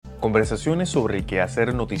Conversaciones sobre el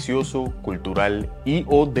quehacer noticioso, cultural y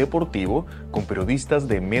o deportivo con periodistas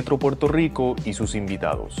de Metro Puerto Rico y sus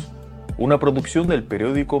invitados. Una producción del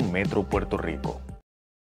periódico Metro Puerto Rico.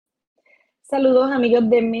 Saludos amigos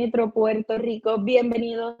de Metro Puerto Rico,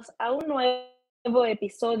 bienvenidos a un nuevo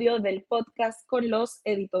episodio del podcast con los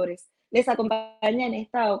editores. Les acompaña en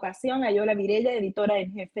esta ocasión Ayola Virella, editora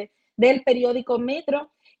en jefe del periódico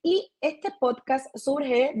Metro, y este podcast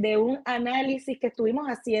surge de un análisis que estuvimos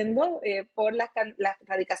haciendo por la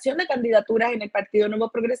radicación de candidaturas en el Partido Nuevo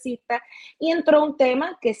Progresista, y entró un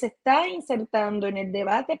tema que se está insertando en el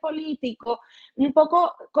debate político un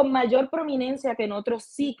poco con mayor prominencia que en otros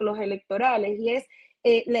ciclos electorales, y es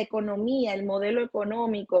la economía, el modelo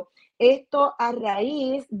económico. Esto a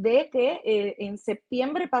raíz de que en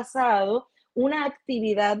septiembre pasado una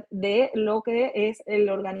actividad de lo que es el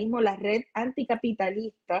organismo, la Red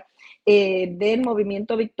Anticapitalista del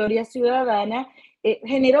Movimiento Victoria Cuidadana,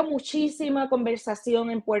 generó muchísima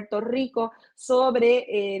conversación en Puerto Rico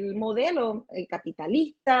sobre el modelo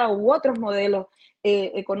capitalista u otros modelos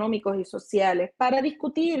económicos y sociales. Para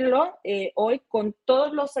discutirlo hoy con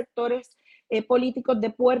todos los sectores políticos de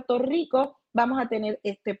Puerto Rico, vamos a tener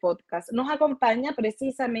este podcast. Nos acompaña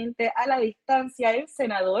precisamente a la distancia el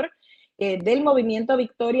senador del Movimiento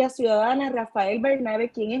Victoria Cuidadana, Rafael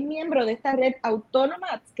Bernabe, quien es miembro de esta red autónoma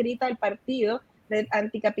adscrita al partido Red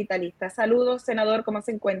Anticapitalista. Saludos, senador, ¿cómo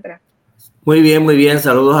se encuentra? Muy bien, muy bien.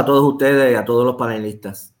 Saludos a todos ustedes y a todos los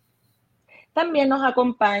panelistas. También nos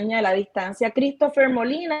acompaña a la distancia Cristopher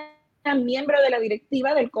Molina, miembro de la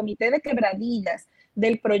Directiva del Comité de Quebradillas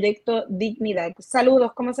del Proyecto Dignidad.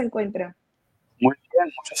 Saludos, ¿cómo se encuentra? Muy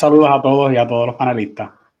bien, muchos saludos a todos y a todos los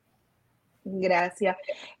panelistas. Gracias.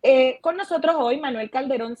 Con nosotros hoy Manuel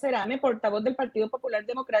Calderón Cerame, portavoz del Partido Popular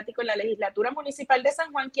Democrático en la Legislatura Municipal de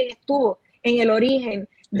San Juan, quien estuvo en el origen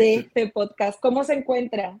de este podcast. ¿Cómo se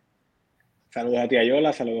encuentra? Saludos a ti,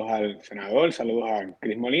 Ayola, saludos al senador, saludos a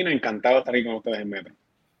Cris Molina, encantado de estar aquí con ustedes en Metro.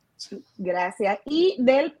 Gracias. Y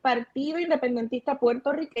del Partido Independentista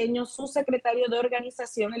Puertorriqueño, su secretario de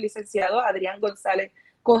Organización, el licenciado Adrián González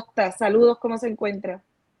Costa. Saludos, ¿cómo se encuentra?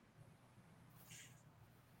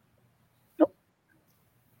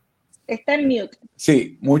 Está en mute.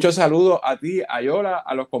 Sí, muchos saludos a ti, Ayola,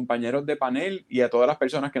 a los compañeros de panel y a todas las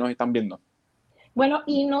personas que nos están viendo. Bueno,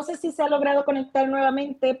 y no sé si se ha logrado conectar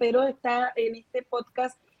nuevamente, pero está en este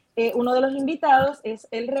podcast uno de los invitados, es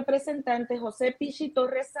el representante José Pichi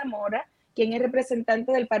Torres Zamora, quien es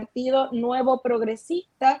representante del Partido Nuevo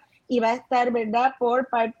Progresista y va a estar, ¿verdad?, por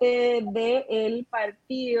parte del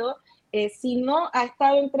partido. Si no, ha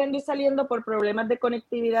estado entrando y saliendo por problemas de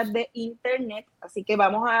conectividad de internet, así que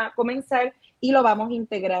vamos a comenzar y lo vamos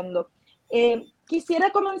integrando.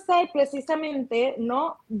 Quisiera comenzar precisamente,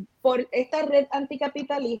 ¿no?, por esta red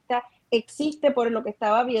anticapitalista. Existe, por lo que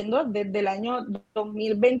estaba viendo, desde el año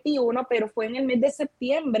 2021, pero fue en el mes de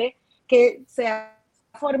septiembre que se ha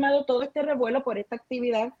formado todo este revuelo por esta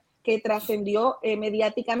actividad que trascendió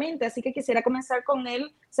mediáticamente. Así que quisiera comenzar con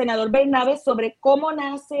el senador Bernabe sobre cómo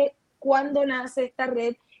nace, cuándo nace esta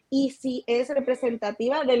red y si es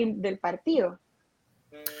representativa del partido.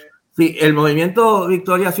 Sí, el Movimiento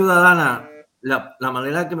Victoria Ciudadana, la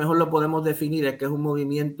manera que mejor lo podemos definir es que es un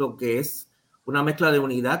movimiento que es una mezcla de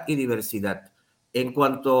unidad y diversidad. En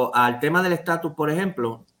cuanto al tema del estatus, por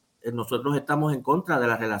ejemplo, nosotros estamos en contra de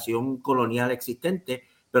la relación colonial existente,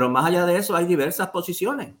 pero más allá de eso hay diversas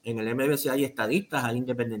posiciones. En el MVC hay estadistas, hay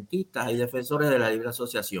independentistas, hay defensores de la libre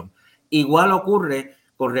asociación. Igual ocurre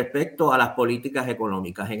con respecto a las políticas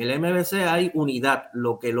económicas. En el MVC hay unidad,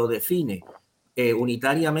 lo que lo define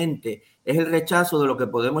unitariamente es el rechazo de lo que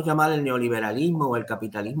podemos llamar el neoliberalismo o el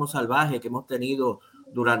capitalismo salvaje que hemos tenido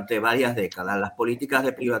durante varias décadas. Las políticas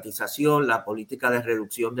de privatización, la política de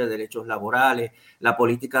reducción de derechos laborales, la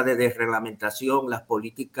política de desreglamentación, las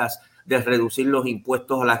políticas de reducir los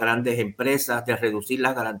impuestos a las grandes empresas, de reducir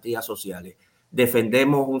las garantías sociales.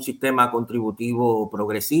 Defendemos un sistema contributivo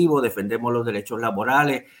progresivo, defendemos los derechos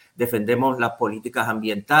laborales, defendemos las políticas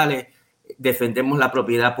ambientales, defendemos la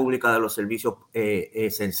propiedad pública de los servicios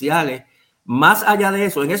esenciales. Más allá de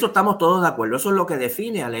eso, en eso estamos todos de acuerdo. Eso es lo que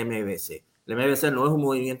define al MVC. El MVC no es un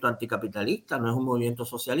movimiento anticapitalista, no es un movimiento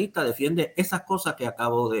socialista, defiende esas cosas que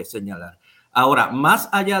acabo de señalar. Ahora, más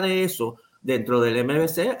allá de eso, dentro del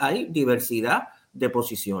MVC hay diversidad de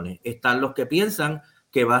posiciones. Están los que piensan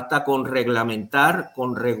que basta con reglamentar,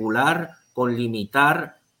 con regular, con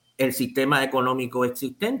limitar el sistema económico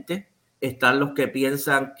existente. Están los que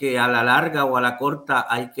piensan que a la larga o a la corta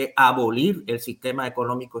hay que abolir el sistema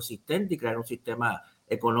económico existente y crear un sistema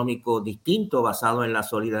económico distinto basado en la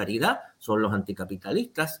solidaridad, son los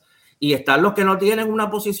anticapitalistas. y están los que no tienen una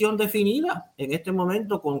posición definida en este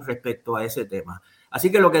momento con respecto a ese tema.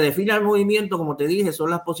 Así que lo que define al movimiento, como te dije, son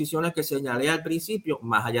las posiciones que señalé al principio.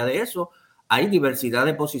 Más allá de eso, hay diversidad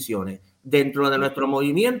de posiciones. Dentro de nuestro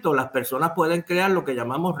movimiento, las personas pueden crear lo que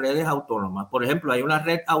llamamos redes autónomas. Por ejemplo, hay una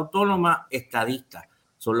red autónoma estadista.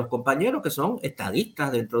 Son los compañeros que son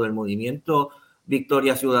estadistas dentro del movimiento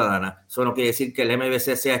Victoria Ciudadana. Eso no quiere decir que el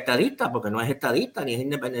MVC sea estadista, porque no es estadista, ni es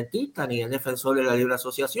independentista, ni es defensor de la libre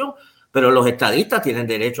asociación, pero los estadistas tienen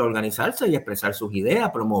derecho a organizarse y expresar sus ideas,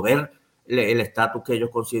 promover el estatus que ellos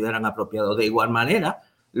consideran apropiado. De igual manera,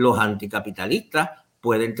 los anticapitalistas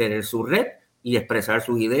pueden tener su red y expresar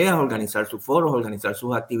sus ideas, organizar sus foros, organizar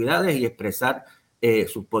sus actividades y expresar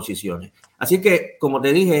sus posiciones. Así que, como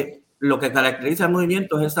te dije, lo que caracteriza al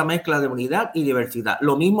movimiento es esa mezcla de unidad y diversidad.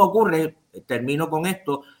 Lo mismo ocurre, termino con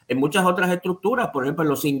esto, en muchas otras estructuras, por ejemplo, en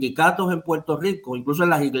los sindicatos en Puerto Rico, incluso en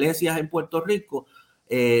las iglesias en Puerto Rico,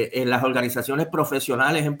 en las organizaciones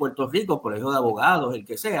profesionales en Puerto Rico, colegio de abogados, el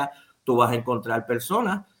que sea, tú vas a encontrar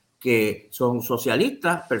personas que son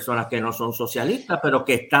socialistas, personas que no son socialistas, pero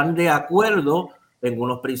que están de acuerdo en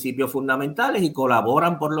unos principios fundamentales y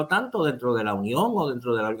colaboran, por lo tanto, dentro de la unión o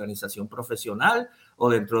dentro de la organización profesional o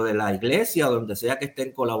dentro de la iglesia o donde sea que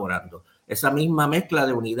estén colaborando. Esa misma mezcla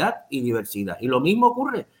de unidad y diversidad. Y lo mismo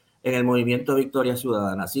ocurre en el Movimiento Victoria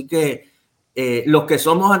Ciudadana. Así que los que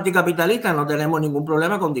somos anticapitalistas no tenemos ningún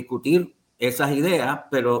problema con discutir esas ideas,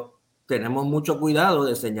 pero tenemos mucho cuidado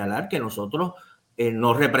de señalar que nosotros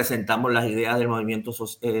no representamos las ideas del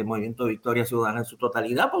Movimiento Victoria Ciudadana en su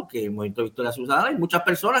totalidad, porque el Movimiento Victoria Ciudadana hay muchas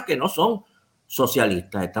personas que no son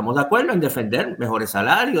socialistas. Estamos de acuerdo en defender mejores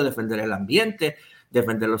salarios, defender el ambiente,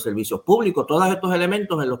 defender los servicios públicos, todos estos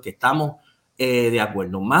elementos en los que estamos de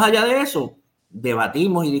acuerdo. Más allá de eso,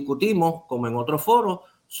 debatimos y discutimos, como en otros foros,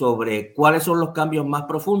 sobre cuáles son los cambios más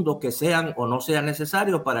profundos que sean o no sean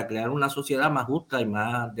necesarios para crear una sociedad más justa y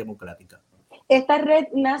más democrática. Esta red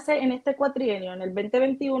nace en este cuatrienio, en el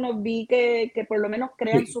 2021 vi que por lo menos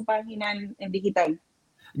crean su página en digital.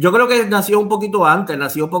 Yo creo que nació un poquito antes,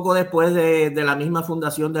 nació poco después de la misma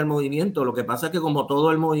fundación del movimiento. Lo que pasa es que como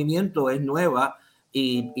todo el movimiento es nueva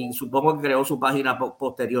y supongo que creó su página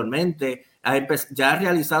posteriormente, ya ha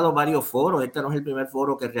realizado varios foros. Este no es el primer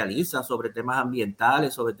foro que realiza sobre temas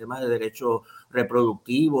ambientales, sobre temas de derechos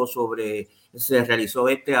reproductivos, se realizó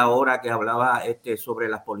ahora que hablaba sobre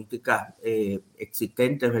las políticas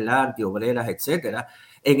existentes, ¿verdad? Antiobreras, etcétera.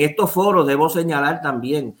 En estos foros debo señalar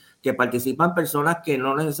también que participan personas que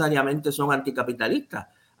no necesariamente son anticapitalistas.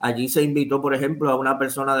 Allí se invitó, por ejemplo, a una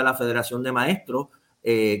persona de la Federación de Maestros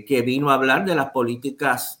que vino a hablar de las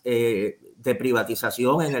políticas de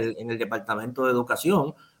privatización en el Departamento de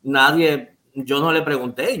Educación. Yo no le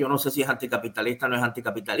pregunté, yo no sé si es anticapitalista o no es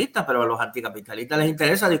anticapitalista, pero a los anticapitalistas les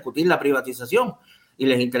interesa discutir la privatización y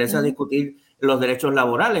les interesa discutir los derechos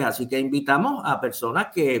laborales. Así que invitamos a personas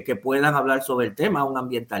que puedan hablar sobre el tema, un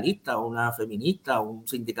ambientalista, una feminista, un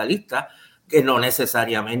sindicalista, que no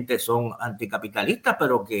necesariamente son anticapitalistas,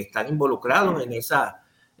 pero que están involucrados en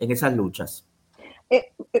esas luchas.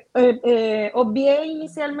 Obvié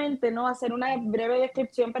inicialmente, ¿no?, hacer una breve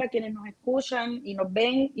descripción para quienes nos escuchan y nos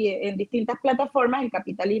ven en distintas plataformas. El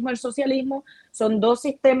capitalismo y el socialismo son dos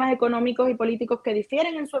sistemas económicos y políticos que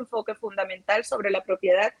difieren en su enfoque fundamental sobre la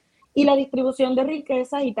propiedad y la distribución de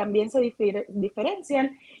riquezas, y también se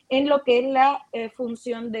diferencian en lo que es la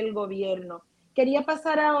función del gobierno. Quería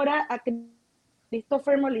pasar ahora a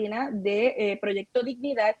Cristopher Molina de Proyecto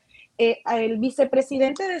Dignidad. El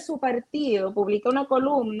vicepresidente de su partido publica una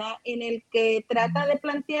columna en el que trata de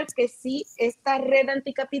plantear que si esta red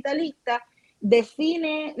anticapitalista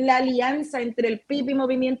define la alianza entre el PIB y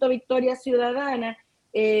Movimiento Victoria Ciudadana,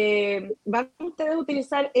 ¿van ustedes a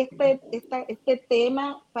utilizar este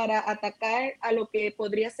tema para atacar a lo que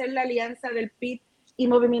podría ser la alianza del PIB y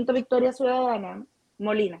Movimiento Victoria Ciudadana?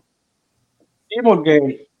 Molina. Sí,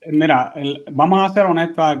 porque, mira, vamos a ser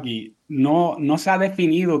honestos aquí. No se ha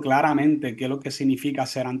definido claramente qué es lo que significa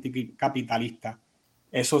ser anticapitalista.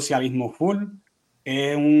 Es socialismo full,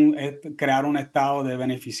 es crear un estado de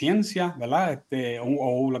beneficencia, ¿verdad?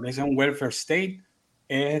 O lo que es un welfare state,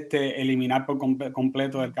 es eliminar por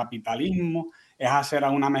completo el capitalismo, es hacer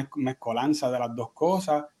una mezcolanza de las dos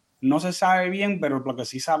cosas. No se sabe bien, pero lo que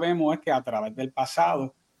sí sabemos es que a través del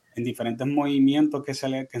pasado, en diferentes movimientos que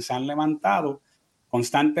se han levantado,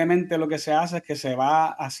 constantemente lo que se hace es que se va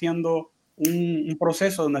haciendo un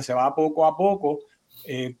proceso donde se va poco a poco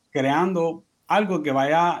creando algo que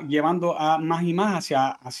vaya llevando a más y más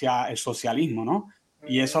hacia el socialismo, ¿no?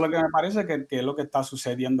 Y eso es lo que me parece que es lo que está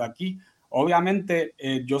sucediendo aquí. Obviamente,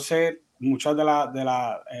 yo sé muchas de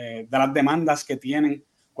las demandas que tienen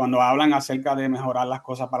cuando hablan acerca de mejorar las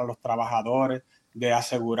cosas para los trabajadores, de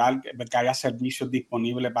asegurar que haya servicios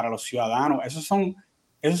disponibles para los ciudadanos. Esas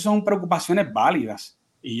son preocupaciones válidas.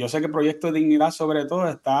 Y yo sé que el Proyecto de Dignidad, sobre todo,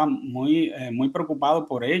 está muy preocupado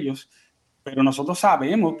por ellos. Pero nosotros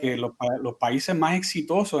sabemos que los países más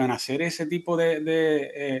exitosos en hacer ese tipo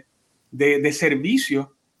de servicios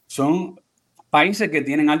son países que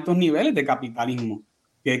tienen altos niveles de capitalismo,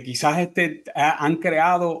 que quizás han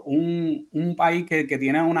creado un país que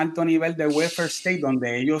tiene un alto nivel de welfare state,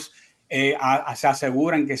 donde ellos se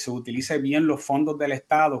aseguran que se utilice bien los fondos del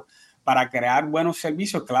Estado para crear buenos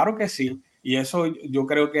servicios. Claro que sí, y eso yo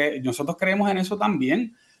creo que nosotros creemos en eso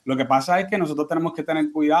también. Lo que pasa es que nosotros tenemos que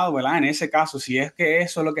tener cuidado, ¿verdad? En ese caso, si es que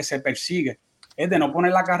eso es lo que se persigue, es de no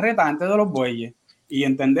poner la carreta antes de los bueyes y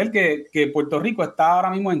entender que Puerto Rico está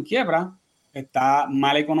ahora mismo en quiebra, está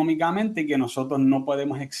mal económicamente y que nosotros no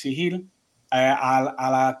podemos exigir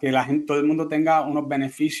que la gente, todo el mundo tenga unos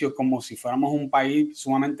beneficios como si fuéramos un país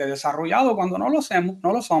sumamente desarrollado cuando no lo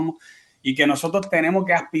somos, y que nosotros tenemos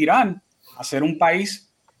que aspirar a ser un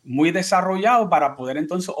país muy desarrollado para poder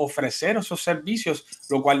entonces ofrecer esos servicios,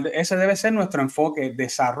 lo cual ese debe ser nuestro enfoque,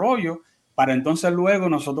 desarrollo, para entonces luego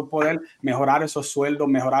nosotros poder mejorar esos sueldos,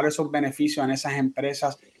 mejorar esos beneficios en esas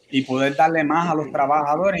empresas y poder darle más a los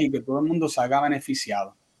trabajadores y que todo el mundo salga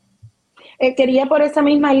beneficiado. Quería por esa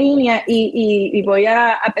misma línea y voy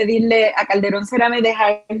a pedirle a Calderón Cerame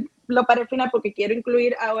dejarlo para el final porque quiero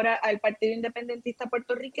incluir ahora al Partido Independentista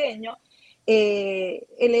Puertorriqueño.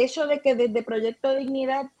 El hecho de que desde Proyecto de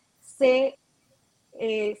Dignidad se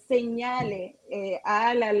señale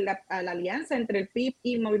a la alianza entre el PIB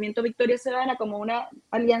y Movimiento Victoria Cuidadana como una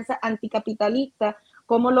alianza anticapitalista,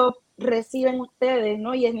 ¿cómo lo reciben ustedes,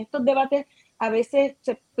 ¿no? Y en estos debates a veces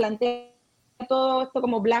se plantea todo esto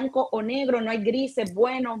como blanco o negro, no hay grises,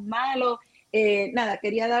 buenos, malos.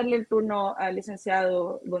 Quería darle el turno al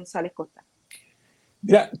licenciado González Costa.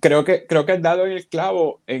 Mira, creo que has dado en el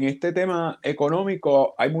clavo. En este tema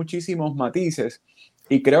económico hay muchísimos matices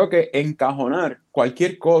y creo que encajonar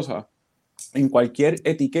cualquier cosa en cualquier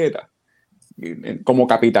etiqueta, como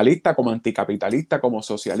capitalista, como anticapitalista, como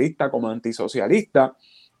socialista, como antisocialista,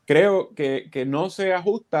 creo que no se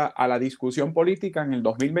ajusta a la discusión política en el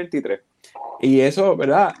 2023. Y eso,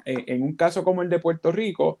 ¿verdad? En un caso como el de Puerto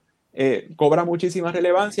Rico, cobra muchísima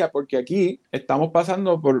relevancia porque aquí estamos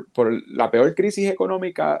pasando por la peor crisis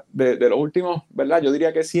económica de los últimos, ¿verdad? Yo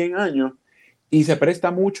diría que 100 años, y se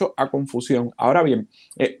presta mucho a confusión. Ahora bien,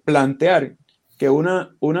 plantear que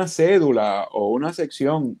una cédula o una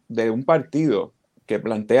sección de un partido que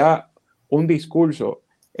plantea un discurso,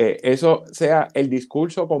 eso sea el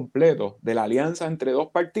discurso completo de la alianza entre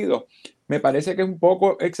dos partidos, me parece que es un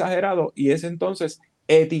poco exagerado, y es entonces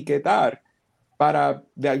etiquetar para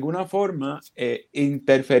de alguna forma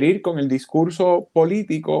interferir con el discurso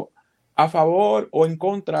político a favor o en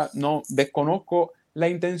contra. No, desconozco la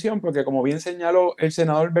intención, porque como bien señaló el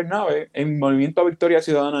senador Bernabe, en Movimiento Victoria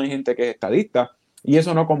Ciudadana hay gente que es estadista, y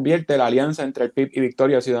eso no convierte la alianza entre el PIB y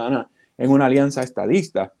Victoria Ciudadana en una alianza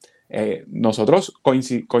estadista. Nosotros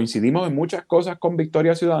coincidimos en muchas cosas con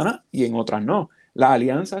Victoria Ciudadana y en otras no. La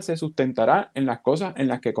alianza se sustentará en las cosas en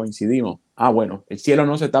las que coincidimos. Bueno, el cielo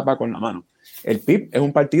no se tapa con la mano. El PIB es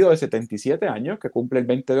un partido de 77 años que cumple el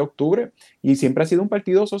 20 de octubre y siempre ha sido un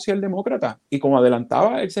partido socialdemócrata. Y como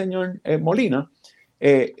adelantaba el señor Molina,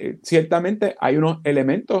 ciertamente hay unos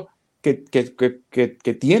elementos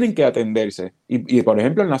que tienen que atenderse. Y, por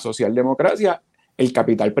ejemplo, en la socialdemocracia el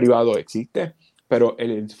capital privado existe, pero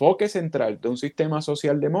el enfoque central de un sistema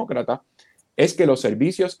socialdemócrata es que los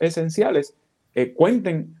servicios esenciales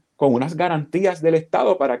cuenten con unas garantías del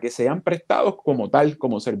Estado para que sean prestados como tal,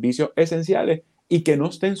 como servicios esenciales, y que no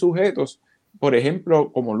estén sujetos, por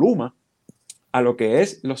ejemplo, como Luma, a lo que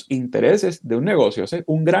es los intereses de un negocio. Es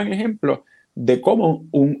un gran ejemplo de cómo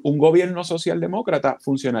un gobierno socialdemócrata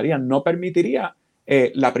funcionaría, no permitiría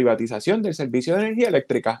la privatización del servicio de energía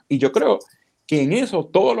eléctrica. Y yo creo que en eso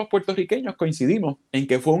todos los puertorriqueños coincidimos en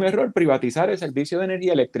que fue un error privatizar el servicio de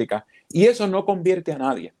energía eléctrica, y eso no convierte a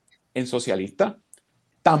nadie en socialista,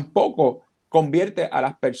 tampoco convierte a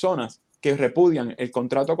las personas que repudian el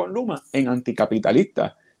contrato con Luma en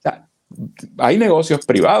anticapitalistas. O sea, hay negocios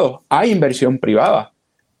privados, hay inversión privada,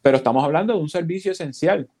 pero estamos hablando de un servicio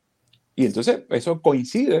esencial, y entonces eso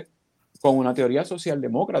coincide con una teoría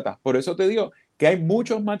socialdemócrata. Por eso te digo que hay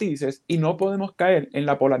muchos matices y no podemos caer en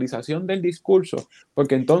la polarización del discurso,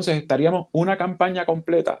 porque entonces estaríamos una campaña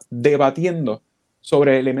completa debatiendo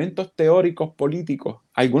sobre elementos teóricos políticos,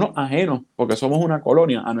 algunos ajenos, porque somos una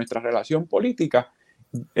colonia, a nuestra relación política,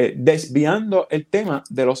 desviando el tema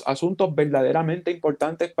de los asuntos verdaderamente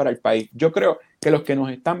importantes para el país. Yo creo que los que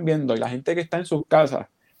nos están viendo y la gente que está en sus casas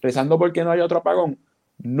rezando porque no haya otro apagón,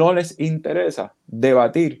 no les interesa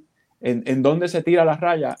debatir en dónde se tira la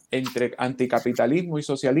raya entre anticapitalismo y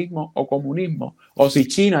socialismo o comunismo, o si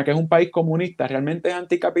China, que es un país comunista, realmente es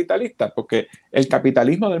anticapitalista, porque el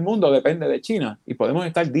capitalismo del mundo depende de China y podemos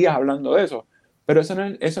estar días hablando de eso. Pero eso no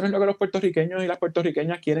es lo que los puertorriqueños y las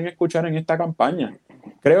puertorriqueñas quieren escuchar en esta campaña.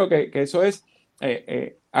 Creo que eso es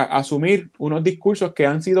asumir unos discursos que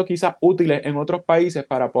han sido quizás útiles en otros países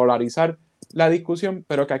para polarizar la discusión,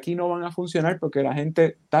 pero que aquí no van a funcionar porque la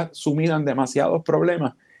gente está sumida en demasiados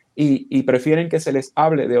problemas y prefieren que se les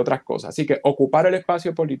hable de otras cosas. Así que ocupar el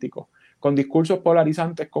espacio político con discursos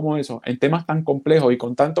polarizantes como esos, en temas tan complejos y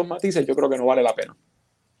con tantos matices, yo creo que no vale la pena.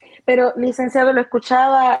 Pero, licenciado, lo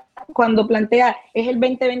escuchaba cuando plantea, es el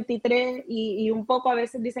 2023 y un poco a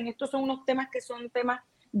veces dicen, estos son unos temas que son temas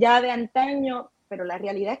ya de antaño, pero la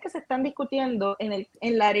realidad es que se están discutiendo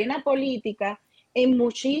en la arena política en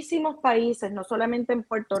muchísimos países, no solamente en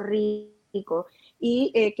Puerto Rico.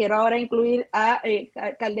 Y quiero ahora incluir a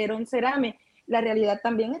Calderón Cerame. La realidad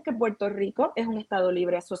también es que Puerto Rico es un Estado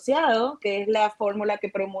libre asociado, que es la fórmula que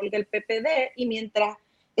promulga el PPD, y mientras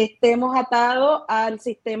estemos atados al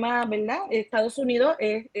sistema, ¿verdad? Estados Unidos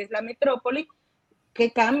es la metrópoli.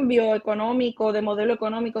 ¿Qué cambio económico, de modelo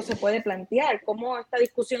económico se puede plantear? ¿Cómo esta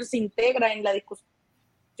discusión se integra en la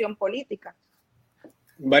discusión política?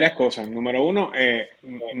 Varias cosas. Número uno,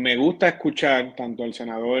 me gusta escuchar tanto al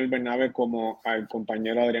senador Bernabe como al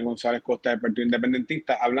compañero Adrián González Costa del Partido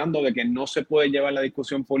Independentista hablando de que no se puede llevar la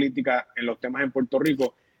discusión política en los temas en Puerto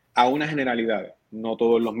Rico a unas generalidades. No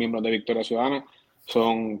todos los miembros de Victoria Ciudadana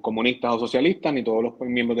son comunistas o socialistas, ni todos los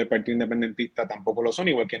miembros del Partido Independentista tampoco lo son,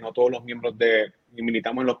 igual que no todos los miembros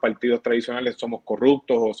militamos en los partidos tradicionales somos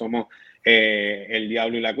corruptos o somos el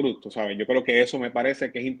diablo y la cruz, tú sabes. Yo creo que eso me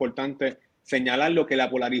parece que es importante señalar lo que la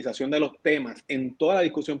polarización de los temas en toda la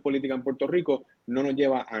discusión política en Puerto Rico no nos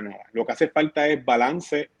lleva a nada. Lo que hace falta es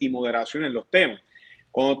balance y moderación en los temas.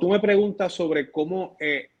 Cuando tú me preguntas sobre cómo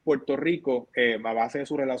Puerto Rico, a base de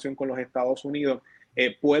su relación con los Estados Unidos,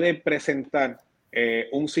 puede presentar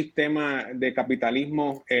un sistema de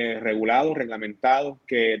capitalismo regulado, reglamentado,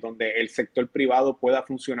 donde el sector privado pueda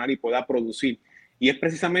funcionar y pueda producir. Y es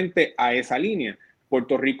precisamente a esa línea.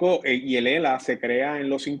 Puerto Rico y el ELA se crea en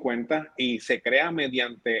los 50 y se crea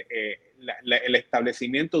mediante el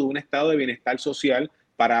establecimiento de un estado de bienestar social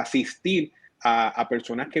para asistir a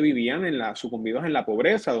personas que vivían sucumbidos en la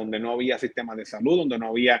pobreza, donde no había sistemas de salud, donde no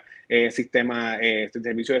había sistemas de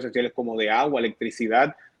servicios esenciales como de agua,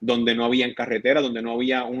 electricidad, donde no había carreteras, donde no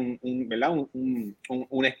había un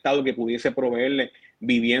estado que pudiese proveerle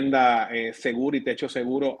vivienda segura y techo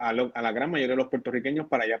seguro a la gran mayoría de los puertorriqueños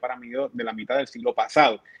para allá para medio de la mitad del siglo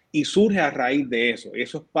pasado. Y surge a raíz de eso.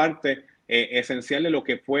 Eso es parte esencial de lo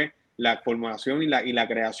que fue la formación y la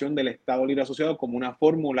creación del Estado Libre Asociado como una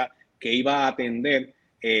fórmula que iba a atender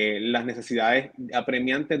las necesidades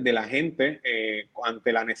apremiantes de la gente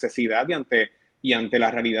ante la necesidad y ante la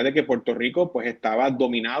realidad de que Puerto Rico pues estaba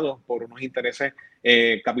dominado por unos intereses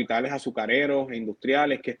capitales azucareros e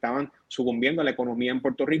industriales que estaban sucumbiendo a la economía en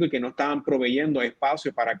Puerto Rico y que no estaban proveyendo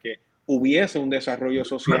espacio para que hubiese un desarrollo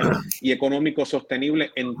social y económico sostenible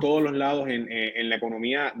en todos los lados en la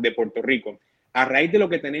economía de Puerto Rico. A raíz de lo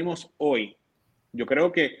que tenemos hoy, yo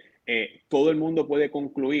creo que todo el mundo puede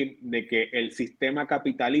concluir de que el sistema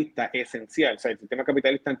capitalista esencial, o sea, el sistema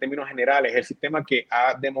capitalista en términos generales, es el sistema que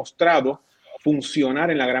ha demostrado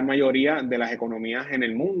funcionar en la gran mayoría de las economías en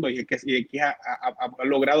el mundo y que ha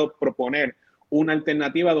logrado proponer una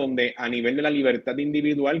alternativa donde a nivel de la libertad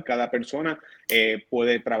individual cada persona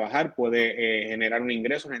puede trabajar, puede generar un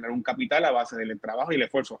ingreso, generar un capital a base del trabajo y el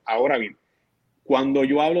esfuerzo. Ahora bien, cuando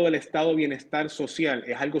yo hablo del estado de bienestar social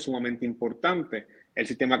es algo sumamente importante. El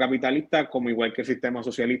sistema capitalista, como igual que el sistema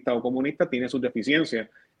socialista o comunista, tiene sus deficiencias.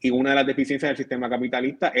 Y una de las deficiencias del sistema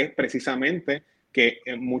capitalista es precisamente que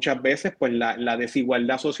muchas veces pues, la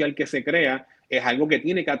desigualdad social que se crea es algo que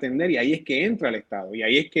tiene que atender y ahí es que entra el Estado. Y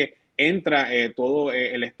ahí es que entra todo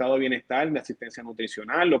el estado de bienestar, de asistencia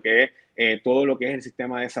nutricional, lo que es todo lo que es el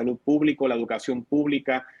sistema de salud público, la educación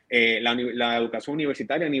pública, la educación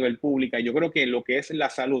universitaria a nivel pública. Yo creo que lo que es la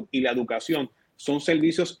salud y la educación son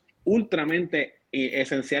servicios ultramente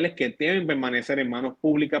esenciales que deben permanecer en manos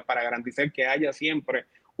públicas para garantizar que haya siempre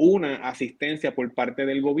una asistencia por parte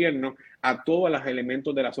del gobierno a todos los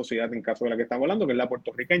elementos de la sociedad, en caso de la que estamos hablando, que es la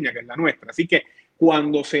puertorriqueña, que es la nuestra. Así que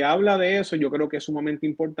cuando se habla de eso, yo creo que es sumamente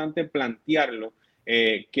importante plantearlo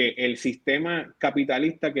que el sistema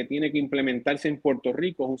capitalista que tiene que implementarse en Puerto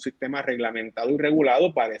Rico es un sistema reglamentado y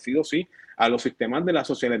regulado, parecido, sí, a los sistemas de la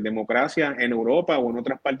socialdemocracia en Europa o en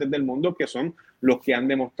otras partes del mundo, que son los que han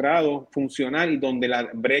demostrado funcionar y donde las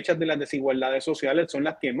brechas de las desigualdades sociales son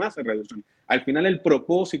las que más se reducen. Al final el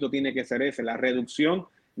propósito tiene que ser ese, la reducción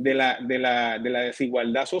de la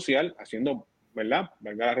desigualdad social, haciendo, ¿verdad?,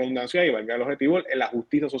 valga la redundancia y valga el objetivo, la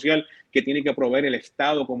justicia social que tiene que proveer el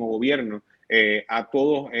Estado como gobierno a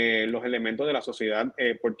todos los elementos de la sociedad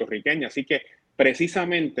puertorriqueña. Así que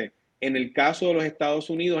precisamente en el caso de los Estados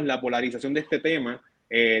Unidos, la polarización de este tema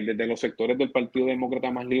desde los sectores del Partido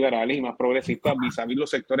Demócrata más liberales y más progresistas vis-a-vis los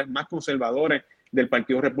sectores más conservadores del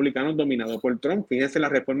Partido Republicano dominado por Trump. Fíjense la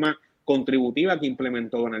reforma contributiva que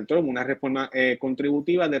implementó Donald Trump, una reforma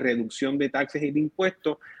contributiva de reducción de taxes y de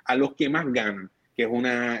impuestos a los que más ganan, que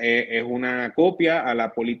es una copia a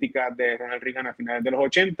la política de Ronald Reagan a finales de los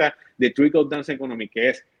 80 de trickle-down economy, que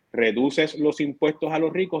es reduces los impuestos a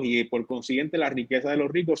los ricos y por consiguiente la riqueza de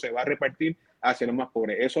los ricos se va a repartir hacia los más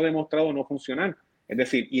pobres. Eso ha demostrado no funcionar. Es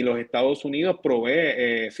decir, y los Estados Unidos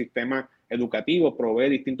provee sistemas educativos, provee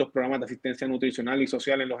distintos programas de asistencia nutricional y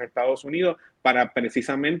social en los Estados Unidos para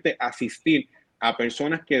precisamente asistir a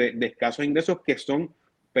personas que de escasos ingresos que son,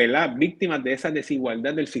 ¿verdad?, víctimas de esa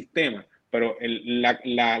desigualdad del sistema. Pero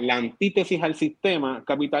la antítesis al sistema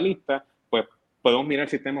capitalista, pues podemos mirar el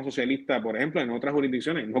sistema socialista, por ejemplo, en otras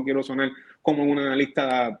jurisdicciones. No quiero sonar como un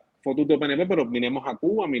analista fotuto PNP, pero miremos a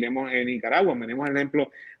Cuba, miremos en Nicaragua, miremos el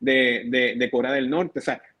ejemplo de Corea del Norte. O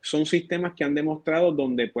sea, son sistemas que han demostrado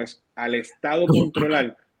donde pues al Estado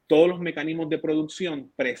controlar todos los mecanismos de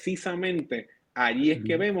producción, precisamente allí es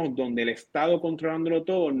que vemos donde el Estado controlándolo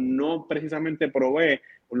todo no precisamente provee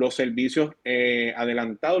los servicios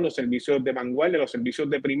adelantados, los servicios de vanguardia, los servicios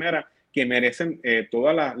de primera que merecen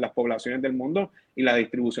todas las poblaciones del mundo y la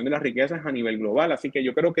distribución de las riquezas a nivel global. Así que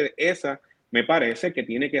yo creo que esa me parece que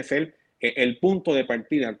tiene que ser el punto de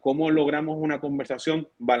partida, cómo logramos una conversación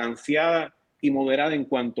balanceada y moderada en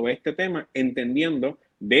cuanto a este tema, entendiendo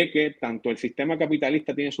de que tanto el sistema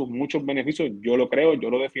capitalista tiene sus muchos beneficios, yo lo creo, yo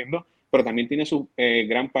lo defiendo, pero también tiene su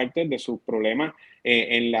gran parte de sus problemas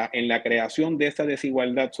en la creación de esa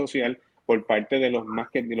desigualdad social por parte de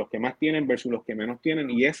los que más tienen versus los que menos tienen,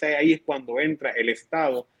 y ahí es cuando entra el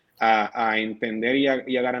Estado a entender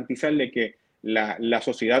y a garantizarle que la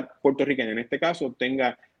sociedad puertorriqueña en este caso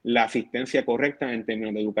tenga la asistencia correcta en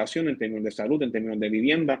términos de educación, en términos de salud, en términos de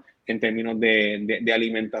vivienda, en términos de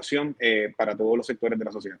alimentación para todos los sectores de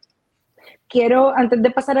la sociedad. Quiero, antes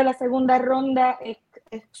de pasar a la segunda ronda,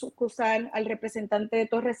 excusar al representante de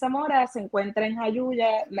Torres Zamora. Se encuentra en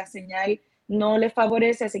Jayuya, la señal no le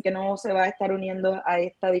favorece, así que no se va a estar uniendo a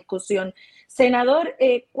esta discusión. Senador,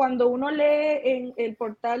 cuando uno lee en el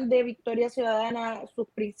portal de Victoria Ciudadana sus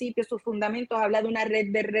principios, sus fundamentos, habla de una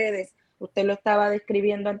red de redes, usted lo estaba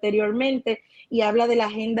describiendo anteriormente, y habla de la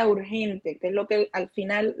agenda urgente, que es lo que al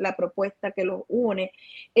final la propuesta que los une.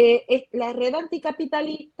 La red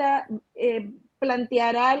anticapitalista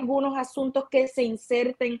planteará algunos asuntos que se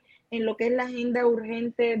inserten en lo que es la agenda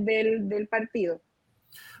urgente del partido.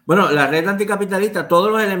 Bueno, la red anticapitalista,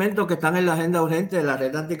 todos los elementos que están en la agenda urgente, la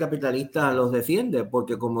red anticapitalista los defiende,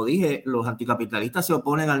 porque como dije, los anticapitalistas se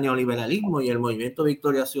oponen al neoliberalismo y el Movimiento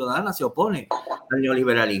Victoria Ciudadana se opone al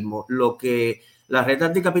neoliberalismo. Lo que la red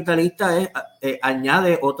anticapitalista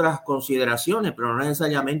añade otras consideraciones, pero no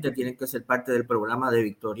necesariamente tienen que ser parte del programa de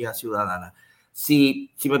Victoria Ciudadana.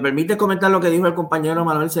 Si me permite comentar lo que dijo el compañero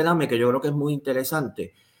Manuel Cerame, que yo creo que es muy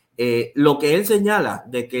interesante. Lo que él señala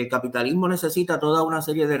de que el capitalismo necesita toda una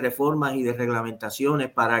serie de reformas y de reglamentaciones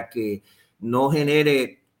para que no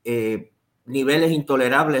genere niveles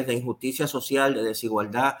intolerables de injusticia social, de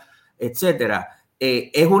desigualdad, etcétera,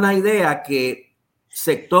 es una idea que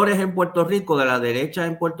sectores en Puerto Rico, de la derecha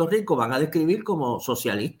en Puerto Rico, van a describir como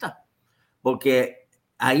socialistas, porque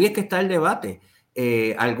ahí es que está el debate.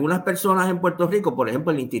 Algunas personas en Puerto Rico, por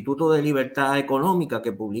ejemplo, el Instituto de Libertad Económica,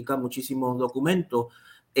 que publica muchísimos documentos,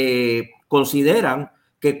 consideran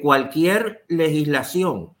que cualquier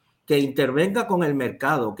legislación que intervenga con el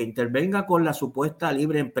mercado, que intervenga con la supuesta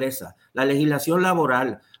libre empresa, la legislación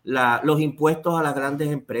laboral, los impuestos a las grandes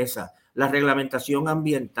empresas, la reglamentación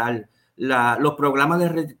ambiental, los programas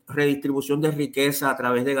de redistribución de riqueza a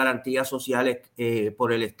través de garantías sociales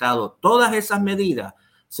por el Estado, todas esas medidas,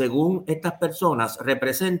 según estas personas,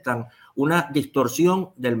 representan una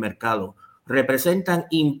distorsión del mercado, representan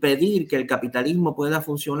impedir que el capitalismo pueda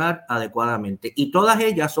funcionar adecuadamente, y todas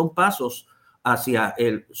ellas son pasos hacia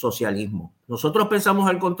el socialismo. Nosotros pensamos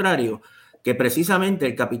al contrario, que precisamente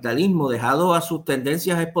el capitalismo, dejado a sus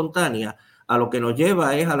tendencias espontáneas, a lo que nos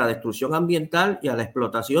lleva es a la destrucción ambiental y a la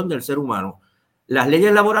explotación del ser humano. Las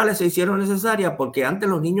leyes laborales se hicieron necesarias porque antes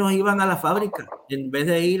los niños iban a la fábrica en vez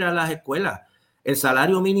de ir a las escuelas. El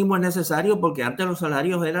salario mínimo es necesario porque antes los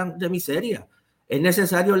salarios eran de miseria. Es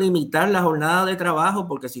necesario limitar la jornada de trabajo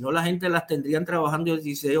porque si no la gente las tendrían trabajando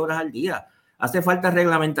 16 horas al día. Hace falta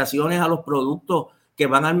reglamentaciones a los productos que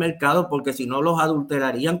van al mercado porque si no los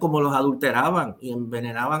adulterarían como los adulteraban y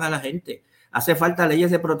envenenaban a la gente. Hace falta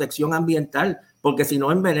leyes de protección ambiental porque si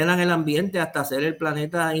no envenenan el ambiente hasta hacer el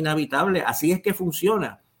planeta inhabitable. Así es que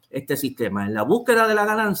funciona este sistema. En la búsqueda de la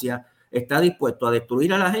ganancia está dispuesto a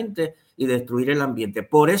destruir a la gente y destruir el ambiente.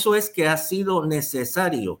 Por eso es que ha sido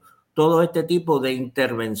necesario todo este tipo de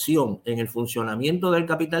intervención en el funcionamiento del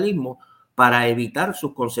capitalismo para evitar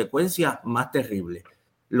sus consecuencias más terribles.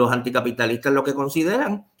 Los anticapitalistas lo que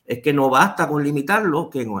consideran es que no basta con limitarlo,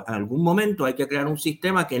 que en algún momento hay que crear un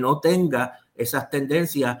sistema que no tenga esas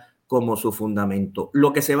tendencias como su fundamento.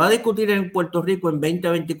 Lo que se va a discutir en Puerto Rico en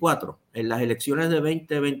 2024, en las elecciones de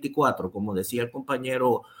 2024, como decía el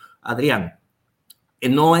compañero Adrián,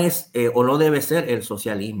 no es o no debe ser el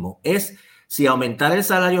socialismo, es si aumentar el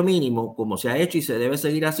salario mínimo, como se ha hecho y se debe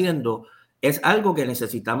seguir haciendo, es algo que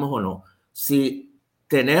necesitamos o no. Si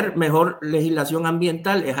tener mejor legislación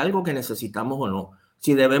ambiental es algo que necesitamos o no.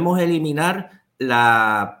 Si debemos eliminar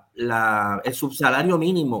el subsalario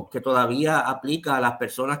mínimo que todavía aplica a las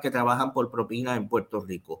personas que trabajan por propina en Puerto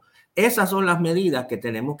Rico. Esas son las medidas que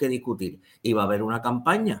tenemos que discutir. Y va a haber una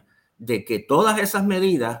campaña de que todas esas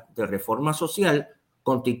medidas de reforma social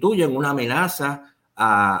constituyen una amenaza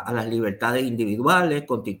a las libertades individuales,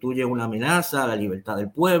 constituyen una amenaza a la libertad del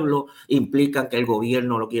pueblo, implican que el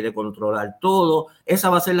gobierno lo quiere controlar todo. Esa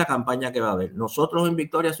va a ser la campaña que va a haber. Nosotros en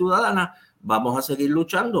Victoria Ciudadana vamos a seguir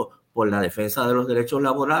luchando por la defensa de los derechos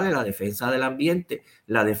laborales, la defensa del ambiente,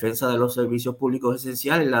 la defensa de los servicios públicos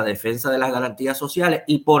esenciales, la defensa de las garantías sociales,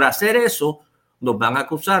 y por hacer eso nos van a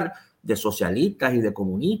acusar de socialistas y de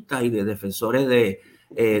comunistas y de defensores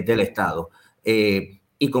del Estado.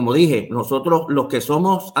 Y como dije, nosotros los que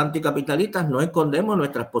somos anticapitalistas no escondemos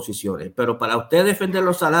nuestras posiciones, pero para usted defender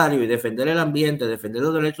los salarios y defender el ambiente, defender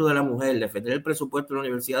los derechos de la mujer, defender el presupuesto de la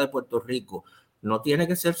Universidad de Puerto Rico, no tiene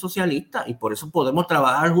que ser socialista, y por eso podemos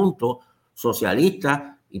trabajar juntos,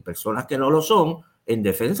 socialistas y personas que no lo son, en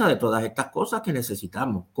defensa de todas estas cosas que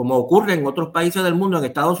necesitamos, como ocurre en otros países del mundo. En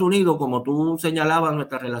Estados Unidos, como tú señalabas,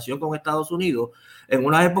 nuestra relación con Estados Unidos, en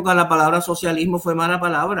una época la palabra socialismo fue mala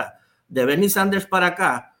palabra. De Bernie Sanders para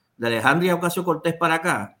acá, de Alejandría Ocasio-Cortez para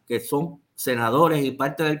acá, que son senadores y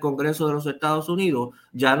parte del Congreso de los Estados Unidos,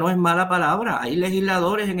 ya no es mala palabra. Hay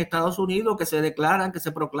legisladores en Estados Unidos que se declaran, que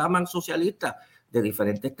se proclaman socialistas, de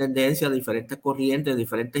diferentes tendencias, diferentes corrientes,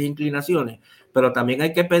 diferentes inclinaciones, pero también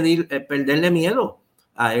hay que perderle miedo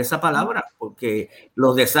a esa palabra, porque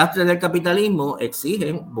los desastres del capitalismo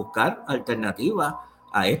exigen buscar alternativas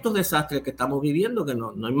a estos desastres que estamos viviendo, que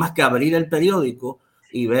no hay más que abrir el periódico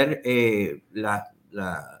y ver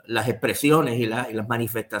las expresiones y las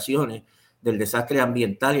manifestaciones del desastre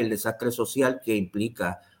ambiental y el desastre social que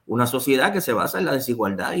implica una sociedad que se basa en la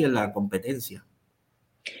desigualdad y en la competencia.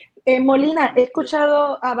 Molina, he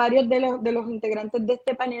escuchado a varios de los integrantes de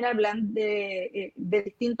este panel hablar de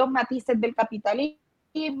distintos matices del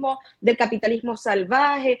capitalismo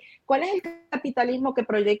salvaje. ¿Cuál es el capitalismo que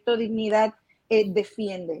Proyecto Dignidad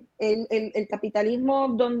defiende? ¿El capitalismo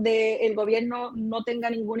donde el gobierno no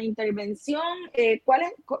tenga ninguna intervención?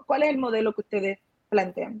 ¿Cuál es el modelo que ustedes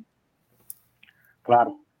plantean?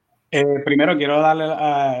 Claro. Primero quiero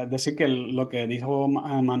decir que lo que dijo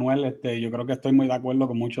Manuel, yo creo que estoy muy de acuerdo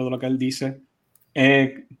con mucho de lo que él dice.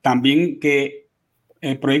 También que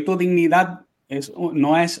el Proyecto Dignidad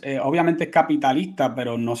no es obviamente es capitalista,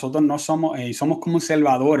 pero nosotros no somos, somos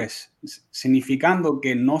conservadores, significando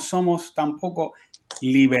que no somos tampoco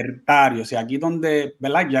libertarios. Y aquí donde,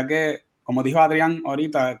 ¿verdad? Ya que, como dijo Adrián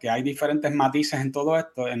ahorita, que hay diferentes matices en todo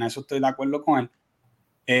esto, en eso estoy de acuerdo con él.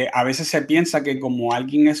 A veces se piensa que como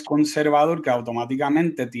alguien es conservador, que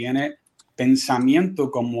automáticamente tiene pensamiento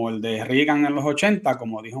como el de Reagan en los 80,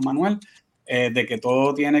 como dijo Manuel, de que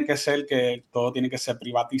todo tiene que ser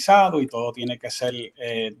privatizado y todo tiene que ser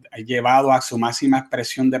llevado a su máxima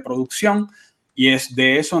expresión de producción, y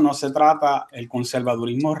de eso no se trata el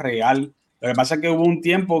conservadurismo real. Lo que pasa es que hubo un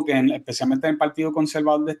tiempo que especialmente en el Partido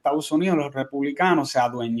Conservador de Estados Unidos, los republicanos se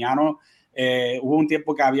adueñaron. Hubo un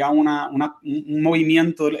tiempo que había un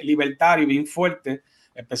movimiento libertario bien fuerte,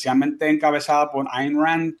 especialmente encabezada por Ayn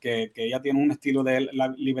Rand, que ella tiene un estilo de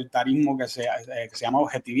libertarismo que se llama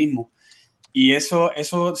objetivismo, y eso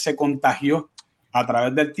se contagió a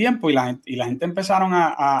través del tiempo, y la gente empezaron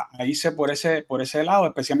a irse por ese lado,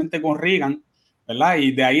 especialmente con Reagan, ¿verdad?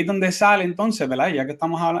 Y de ahí es donde sale entonces, ¿verdad? Ya que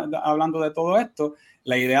estamos hablando de todo esto,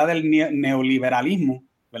 la idea del neoliberalismo,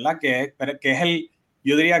 ¿verdad? Que es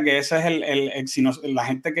yo diría que ese es si la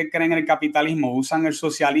gente que cree en el capitalismo usan el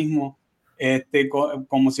socialismo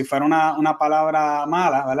como si fuera una palabra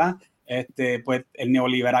mala, ¿verdad? Pues el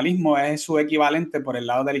neoliberalismo es su equivalente por el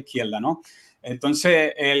lado de la izquierda, ¿no?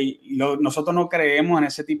 Entonces, nosotros no creemos en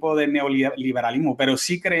ese tipo de neoliberalismo, pero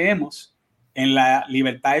sí creemos en la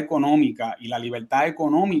libertad económica, y la libertad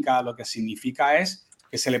económica lo que significa es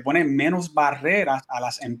que se le ponen menos barreras a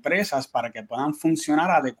las empresas para que puedan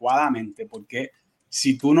funcionar adecuadamente, porque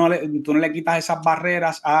si tú no le quitas esas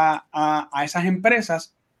barreras a esas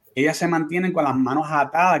empresas, ellas se mantienen con las manos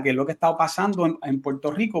atadas, que es lo que ha estado pasando en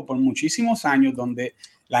Puerto Rico por muchísimos años, donde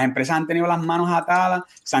las empresas han tenido las manos atadas,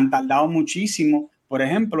 se han tardado muchísimo, por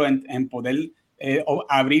ejemplo, en poder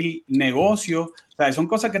abrir negocios. O sea, son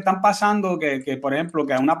cosas que están pasando que, por ejemplo,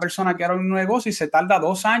 que a una persona que abre un negocio y se tarda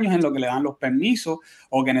 2 años en lo que le dan los permisos,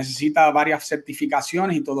 o que necesita varias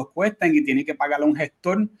certificaciones y todos cuestan y tiene que pagarle a un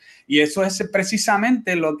gestor. Y eso es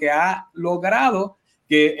precisamente lo que ha logrado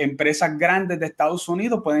que empresas grandes de Estados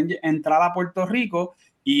Unidos pueden entrar a Puerto Rico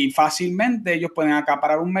y fácilmente ellos pueden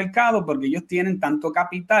acaparar un mercado, porque ellos tienen tanto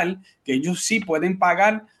capital que ellos sí pueden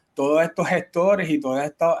pagar todos estos gestores y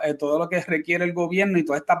todo lo que requiere el gobierno, y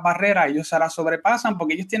todas estas barreras ellos se las sobrepasan,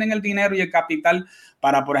 porque ellos tienen el dinero y el capital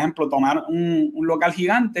para, por ejemplo, tomar un local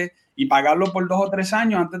gigante y pagarlo por 2 o 3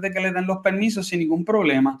 años antes de que le den los permisos sin ningún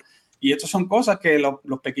problema. Y estas son cosas que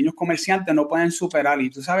los pequeños comerciantes no pueden superar. Y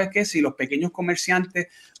tú sabes que si los pequeños comerciantes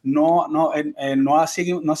no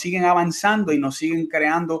siguen avanzando y no siguen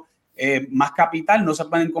creando más capital, no se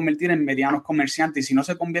pueden convertir en medianos comerciantes. Y si no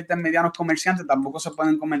se convierten en medianos comerciantes, tampoco se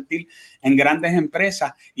pueden convertir en grandes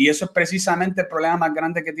empresas. Y eso es precisamente el problema más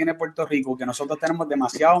grande que tiene Puerto Rico, que nosotros tenemos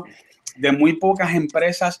de muy pocas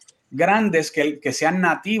empresas grandes que sean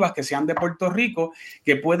nativas, que sean de Puerto Rico,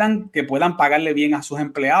 que puedan pagarle bien a sus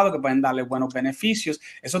empleados, que pueden darle buenos beneficios.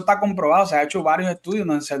 Eso está comprobado, se ha hecho varios estudios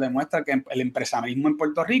donde se demuestra que el empresarismo en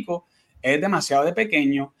Puerto Rico es demasiado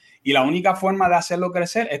pequeño, y la única forma de hacerlo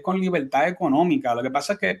crecer es con libertad económica. Lo que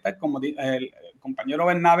pasa es que, pues, como el compañero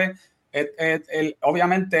Bernabe,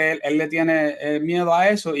 obviamente él le tiene miedo a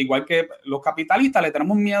eso, igual que los capitalistas le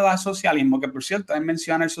tenemos miedo al socialismo, que por cierto, él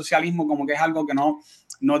menciona el socialismo como que es algo que no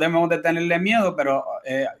debemos de tenerle miedo, pero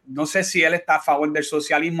no sé si él está a favor del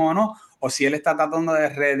socialismo o no, o si él está tratando de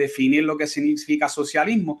redefinir lo que significa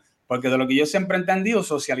socialismo, porque de lo que yo siempre he entendido,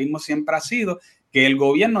 socialismo siempre ha sido que el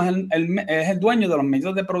gobierno es el dueño de los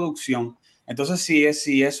medios de producción. Entonces, si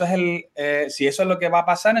eso es lo que va a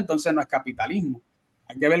pasar, entonces no es capitalismo.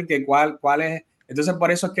 Hay que ver cuál es. Entonces,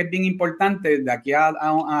 por eso es que es bien importante de aquí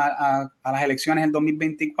a las elecciones en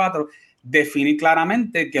 2024 definir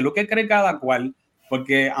claramente qué es lo que cree cada cual,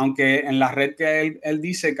 porque aunque en la red que él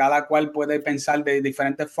dice cada cual puede pensar de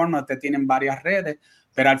diferentes formas, ustedes tienen varias redes,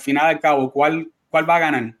 pero al final al cabo, ¿cuál va a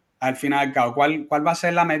ganar? Al final al cabo, ¿cuál va a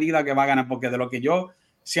ser la medida que va a ganar? Porque de lo que yo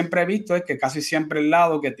siempre he visto es que casi siempre el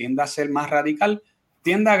lado que tiende a ser más radical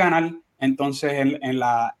tiende a ganar. Entonces,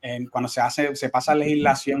 cuando se pasa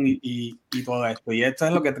legislación y todo esto. Y esto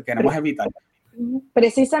es lo que queremos evitar.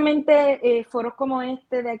 Precisamente foros como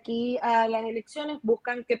este de aquí a las elecciones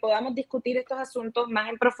buscan que podamos discutir estos asuntos más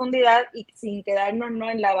en profundidad y sin quedarnos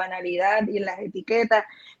en la banalidad y en las etiquetas,